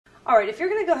All right, if you're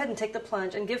going to go ahead and take the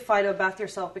plunge and give Fido a bath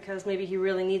yourself because maybe he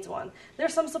really needs one,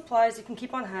 there's some supplies you can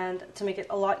keep on hand to make it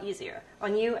a lot easier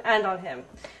on you and on him.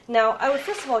 Now, I would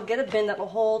first of all get a bin that will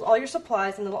hold all your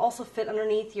supplies and it will also fit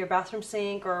underneath your bathroom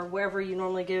sink or wherever you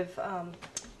normally give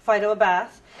Fido a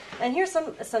bath. And here's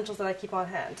some essentials that I keep on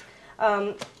hand.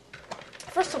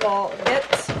 First of all, get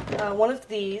one of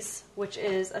these, which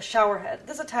is a shower head.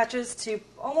 This attaches to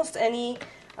almost any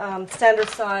standard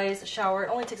size shower. It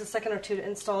only takes a second or two to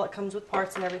install. It comes with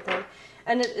parts and everything.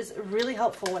 And it is really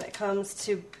helpful when it comes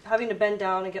to having to bend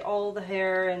down and get all the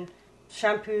hair and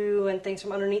shampoo and things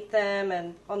from underneath them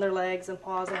and on their legs and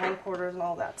paws and hindquarters and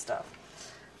all that stuff.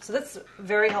 So that's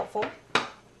very helpful.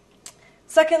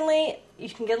 Secondly, you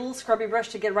can get a little scrubby brush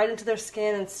to get right into their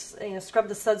skin and scrub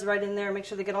the suds right in there and make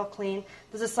sure they get all clean.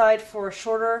 There's a side for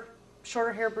shorter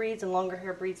hair breeds and longer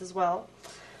hair breeds as well.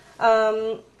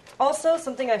 Also,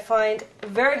 something I find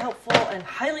very helpful and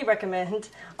highly recommend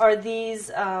are these,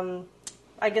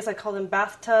 I guess I call them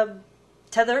bathtub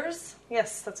tethers.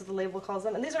 Yes, that's what the label calls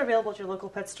them. And these are available at your local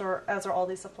pet store, as are all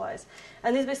these supplies.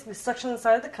 And these basically suction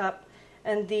inside of the cup,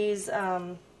 and these,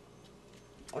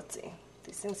 let's see,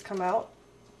 these things come out.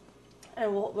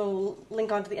 And we'll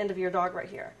link onto the end of your dog right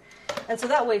here. And so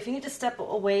that way, if you need to step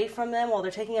away from them while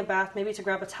they're taking a bath, maybe to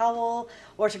grab a towel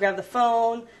or to grab the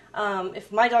phone,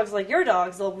 if my dog's like your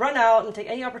dogs, they'll run out and take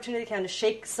any opportunity they can to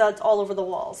shake suds all over the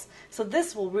walls. So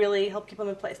this will really help keep them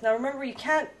in place. Now remember, you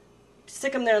can't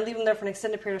stick them there and leave them there for an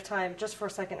extended period of time, just for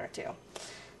a second or two.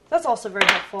 That's also very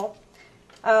helpful.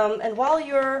 And while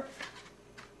you're,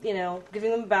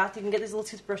 giving them a bath, you can get these little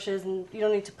toothbrushes, and you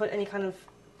don't need to put any kind of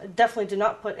definitely do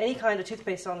not put any kind of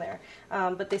toothpaste on there,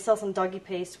 but they sell some doggy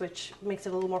paste, which makes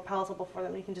it a little more palatable for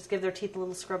them. You can just give their teeth a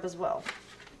little scrub as well.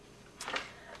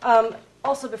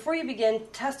 Also, before you begin,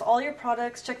 test all your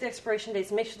products, check the expiration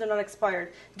dates, make sure they're not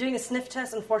expired. Doing a sniff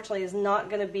test, unfortunately, is not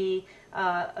going to be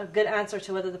a good answer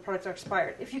to whether the products are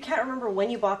expired. If you can't remember when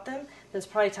you bought them, then it's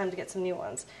probably time to get some new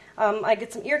ones. I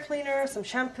get some ear cleaner, some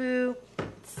shampoo.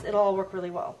 It'll all work really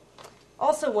well.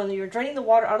 Also, when you're draining the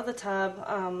water out of the tub,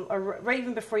 or right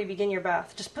even before you begin your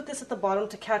bath, just put this at the bottom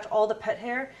to catch all the pet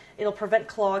hair. It'll prevent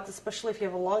clogs, especially if you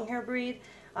have a long hair breed,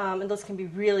 and those can be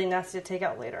really nasty to take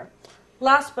out later.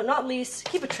 Last but not least,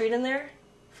 keep a treat in there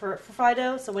for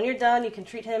Fido, so when you're done, you can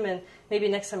treat him, and maybe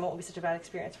next time it won't be such a bad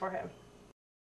experience for him.